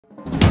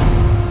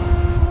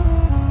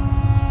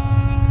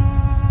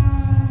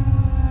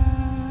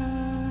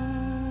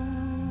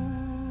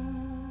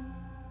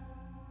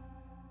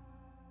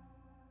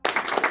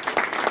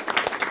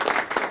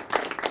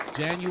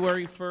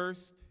January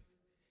 1st,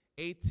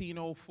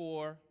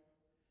 1804,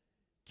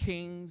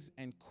 kings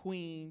and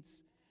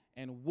queens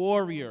and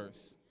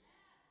warriors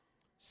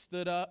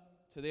stood up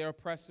to their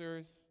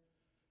oppressors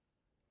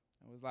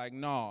and was like,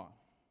 nah,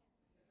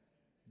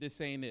 this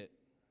ain't it.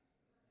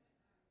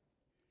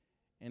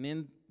 And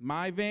in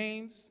my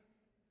veins,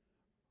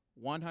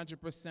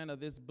 100% of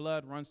this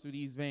blood runs through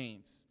these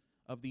veins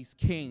of these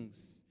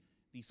kings,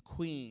 these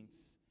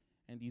queens,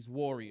 and these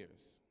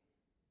warriors.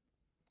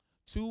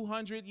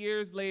 200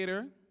 years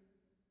later,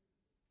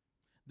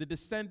 the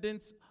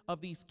descendants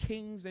of these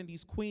kings and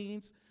these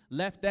queens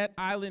left that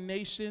island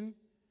nation,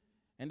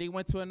 and they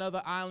went to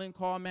another island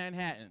called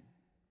Manhattan.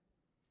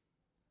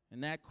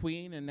 And that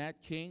queen and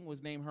that king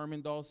was named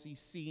Herman Dolce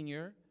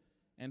Sr.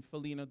 and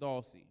Felina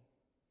Dolce.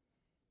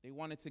 They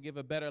wanted to give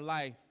a better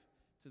life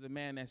to the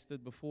man that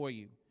stood before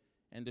you,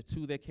 and the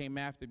two that came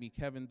after me,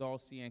 Kevin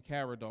Dolce and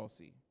Cara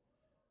Dolce.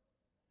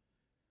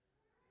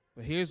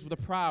 But here's the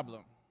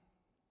problem.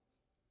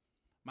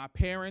 My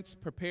parents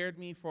prepared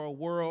me for a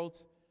world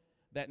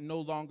that no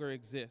longer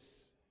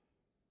exists.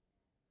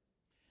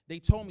 They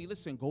told me,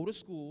 listen, go to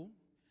school,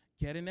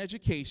 get an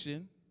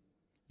education,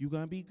 you're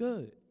gonna be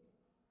good.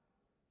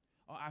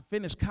 Oh, I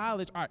finished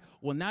college. All right,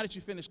 well, now that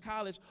you finished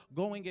college,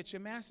 go and get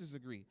your master's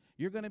degree.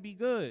 You're gonna be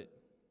good.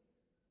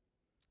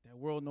 That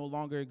world no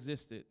longer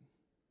existed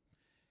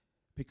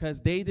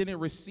because they didn't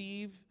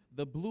receive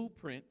the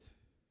blueprint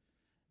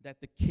that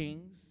the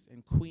kings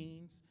and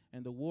queens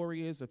and the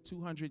warriors of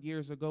 200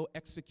 years ago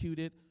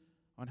executed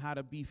on how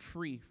to be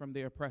free from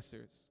their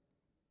oppressors.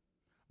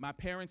 My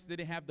parents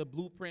didn't have the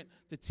blueprint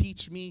to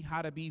teach me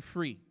how to be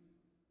free.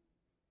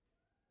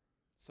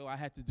 So I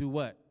had to do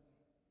what?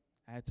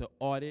 I had to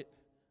audit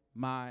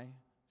my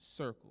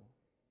circle.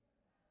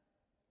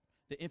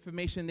 The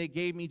information they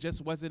gave me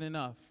just wasn't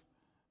enough.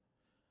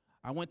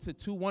 I went to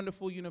two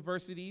wonderful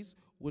universities,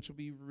 which will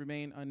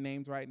remain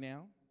unnamed right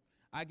now.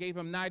 I gave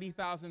them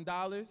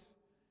 $90,000,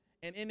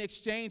 and in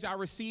exchange, I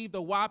received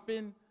a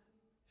whopping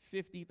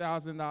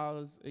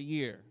 $50,000 a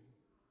year.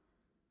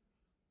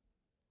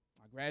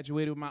 I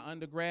graduated with my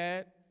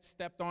undergrad,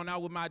 stepped on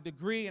out with my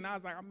degree, and I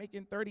was like, I'm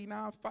making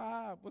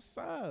 $39,500. What's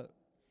up?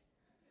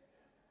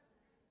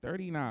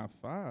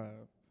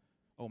 $39,500.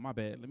 Oh, my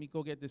bad. Let me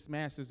go get this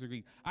master's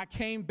degree. I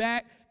came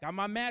back, got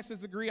my master's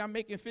degree. I'm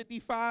making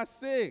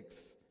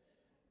 $55,600.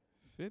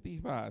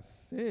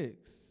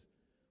 $55,600.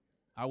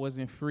 I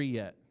wasn't free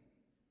yet.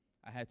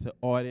 I had to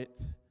audit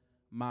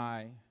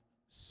my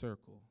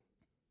circle.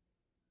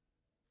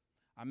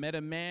 I met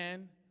a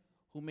man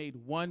who made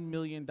 $1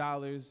 million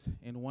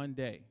in one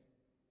day.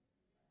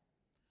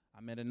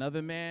 I met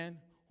another man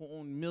who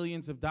owned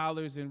millions of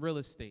dollars in real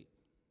estate.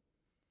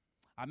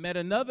 I met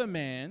another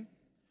man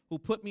who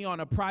put me on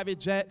a private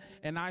jet,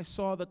 and I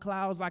saw the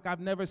clouds like I've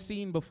never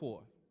seen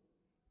before.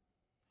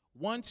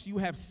 Once you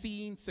have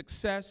seen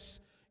success,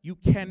 you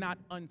cannot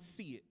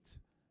unsee it.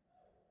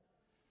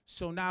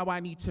 So now I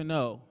need to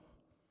know,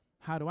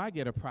 how do I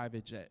get a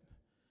private jet?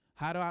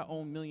 How do I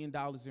own $1 million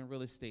in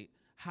real estate?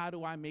 How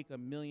do I make $1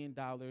 million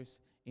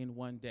in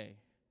one day?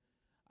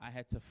 I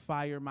had to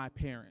fire my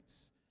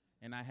parents,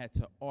 and I had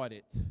to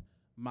audit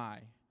my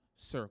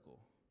circle.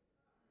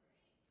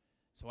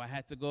 So I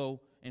had to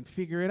go and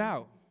figure it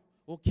out.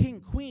 Well,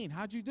 king, queen,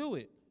 how'd you do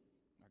it?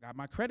 I got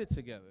my credit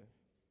together.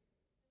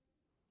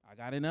 I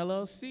got an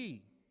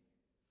LLC.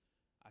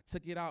 I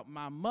took it out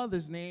my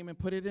mother's name and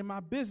put it in my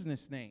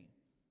business name.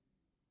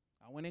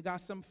 I went and got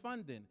some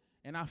funding,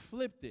 and I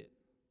flipped it.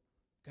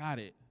 Got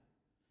it.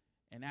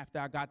 And after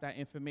I got that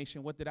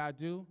information, what did I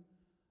do?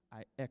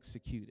 I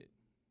executed.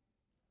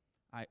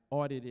 I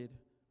audited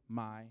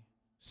my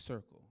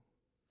circle.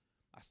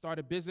 I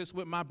started business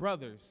with my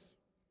brothers.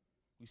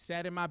 We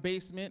sat in my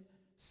basement,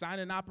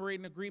 signed an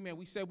operating agreement.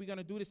 We said we're going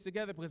to do this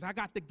together because I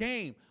got the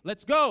game.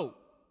 Let's go.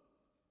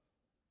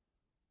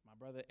 My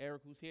brother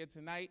Eric, who's here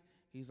tonight,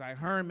 he's like,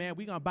 Herm, man,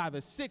 we're going to buy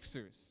the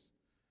Sixers.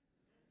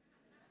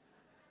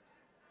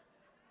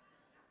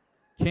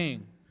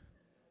 King,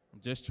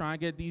 I'm just trying to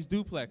get these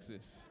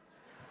duplexes.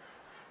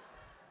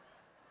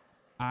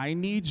 I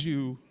need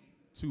you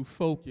to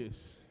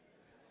focus.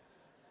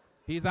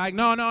 He's like,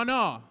 no, no,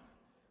 no.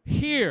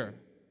 Here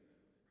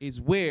is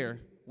where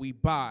we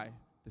buy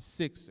the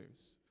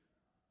Sixers.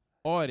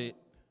 Audit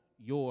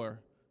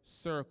your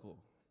circle.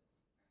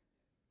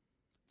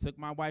 Took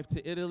my wife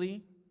to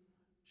Italy.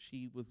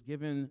 She was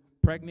given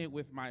pregnant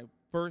with my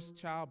first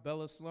child,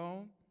 Bella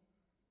Sloan.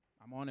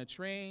 I'm on a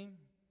train,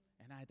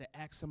 and I had to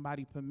ask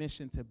somebody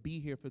permission to be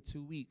here for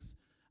 2 weeks.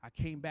 I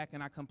came back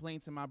and I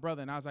complained to my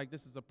brother, and I was like,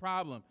 this is a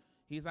problem.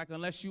 He's like,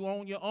 unless you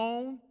own your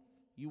own,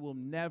 you will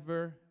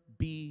never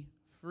be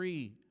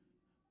free.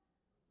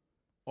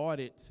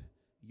 Audit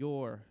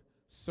your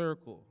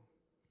circle.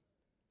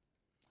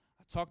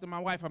 I talked to my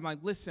wife. I'm like,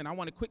 listen, I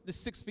want to quit the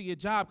 6-figure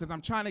job because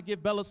I'm trying to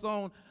give Bella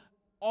Sloan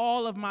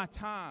all of my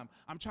time.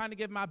 I'm trying to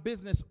give my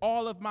business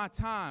all of my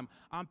time.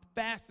 I'm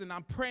fasting,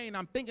 I'm praying,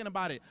 I'm thinking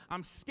about it.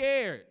 I'm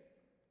scared.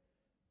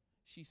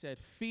 She said,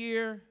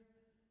 fear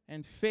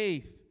and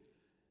faith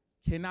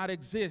cannot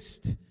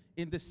exist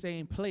in the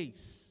same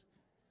place.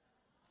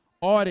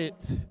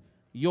 Audit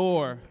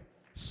your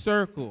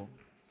circle.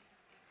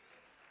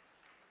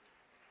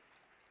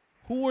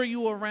 Who are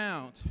you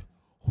around?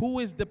 Who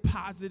is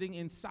depositing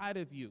inside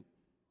of you?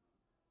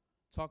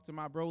 Talked to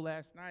my bro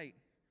last night.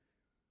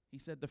 He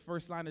said the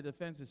first line of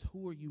defense is,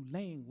 who are you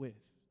laying with?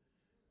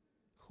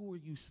 Who are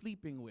you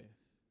sleeping with?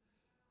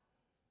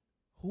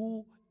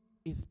 Who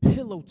is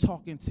pillow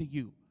talking to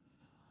you?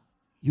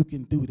 You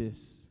can do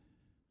this.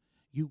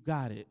 You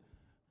got it.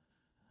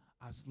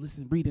 I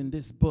was reading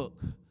this book.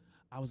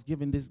 I was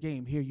given this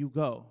game. Here you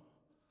go.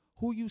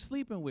 Who are you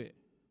sleeping with?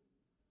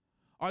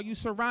 Are you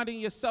surrounding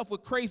yourself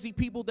with crazy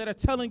people that are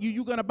telling you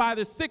you're going to buy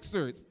the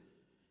Sixers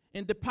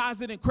and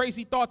depositing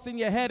crazy thoughts in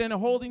your head and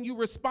holding you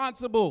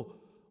responsible?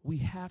 We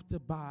have to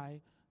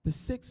buy the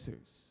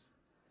Sixers.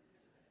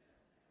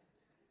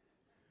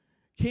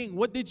 King,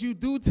 what did you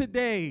do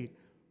today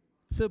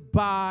to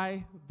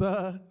buy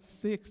the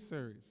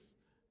Sixers?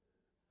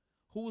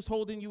 Who's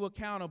holding you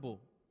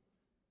accountable?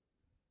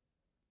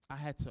 I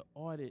had to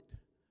audit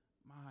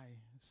my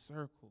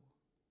circle.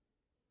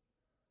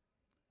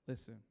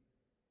 Listen,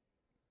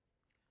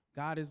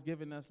 God has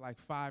given us like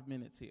 5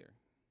 minutes here.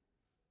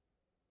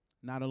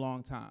 Not a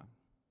long time.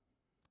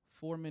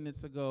 4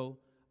 minutes ago,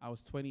 I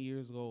was 20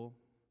 years old.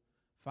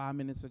 5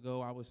 minutes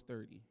ago, I was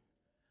 30.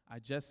 I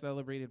just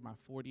celebrated my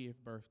 40th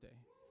birthday.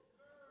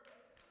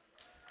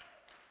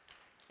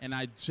 And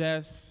I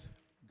just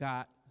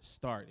got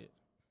started.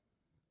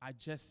 I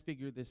just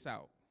figured this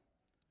out.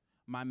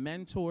 My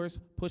mentors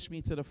pushed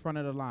me to the front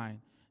of the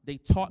line. They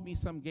taught me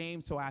some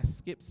games, so I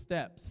skipped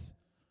steps.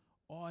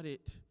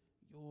 Audit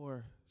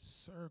your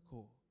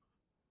circle.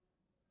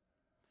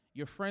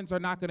 Your friends are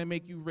not going to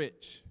make you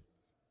rich.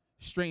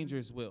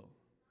 Strangers will.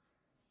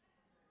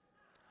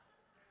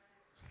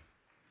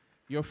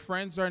 Your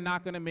friends are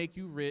not going to make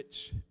you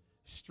rich.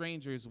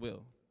 Strangers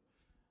will.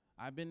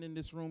 I've been in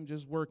this room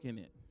just working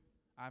it.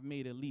 I've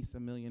made at least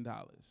 $1 million.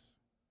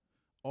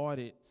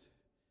 Audit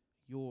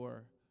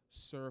your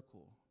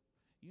circle.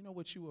 You know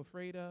what you're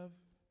afraid of?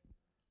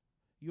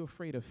 You're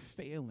afraid of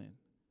failing.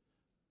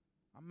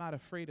 I'm not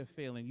afraid of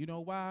failing. You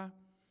know why?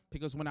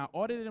 Because when I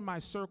audited my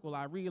circle,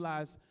 I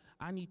realized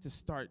I need to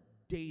start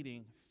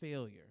dating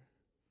failure.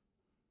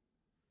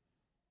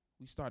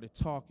 We started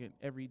talking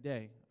every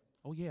day.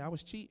 Oh, yeah, I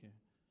was cheating.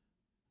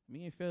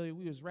 Me and Failure,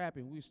 we was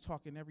rapping. We was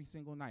talking every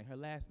single night. Her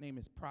last name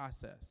is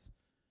Process.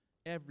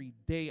 Every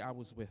day I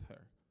was with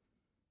her.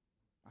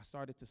 I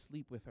started to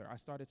sleep with her. I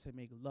started to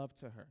make love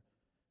to her.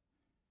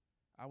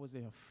 I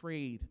wasn't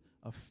afraid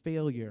of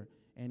failure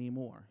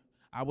anymore.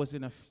 I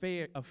wasn't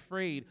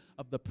afraid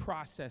of the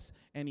process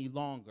any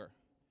longer.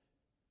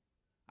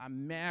 I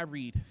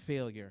married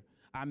failure.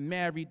 I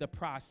married the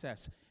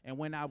process. And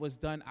when I was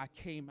done, I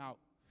came out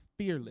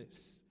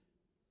fearless.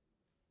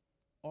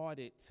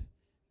 Audit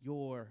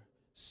your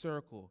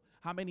circle.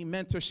 How many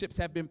mentorships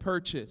have been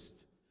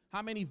purchased?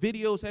 How many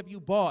videos have you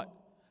bought?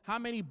 How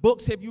many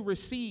books have you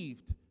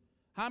received?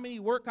 How many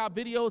workout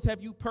videos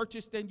have you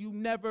purchased and you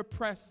never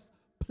press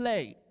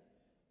play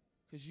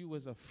because you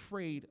was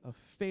afraid of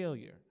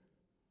failure?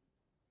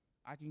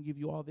 I can give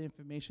you all the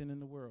information in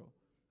the world.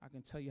 I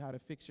can tell you how to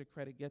fix your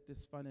credit, get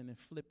this fund, and then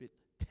flip it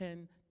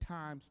 10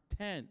 times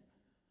 10.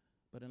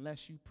 But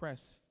unless you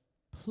press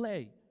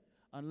play,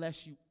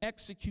 unless you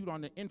execute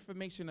on the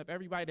information of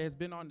everybody that has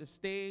been on the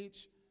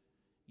stage,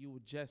 you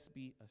will just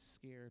be a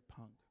scared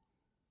punk.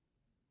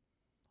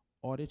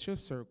 Audit your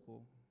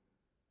circle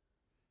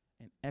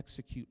and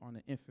execute on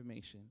the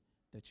information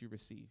that you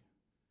receive.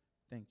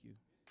 Thank you.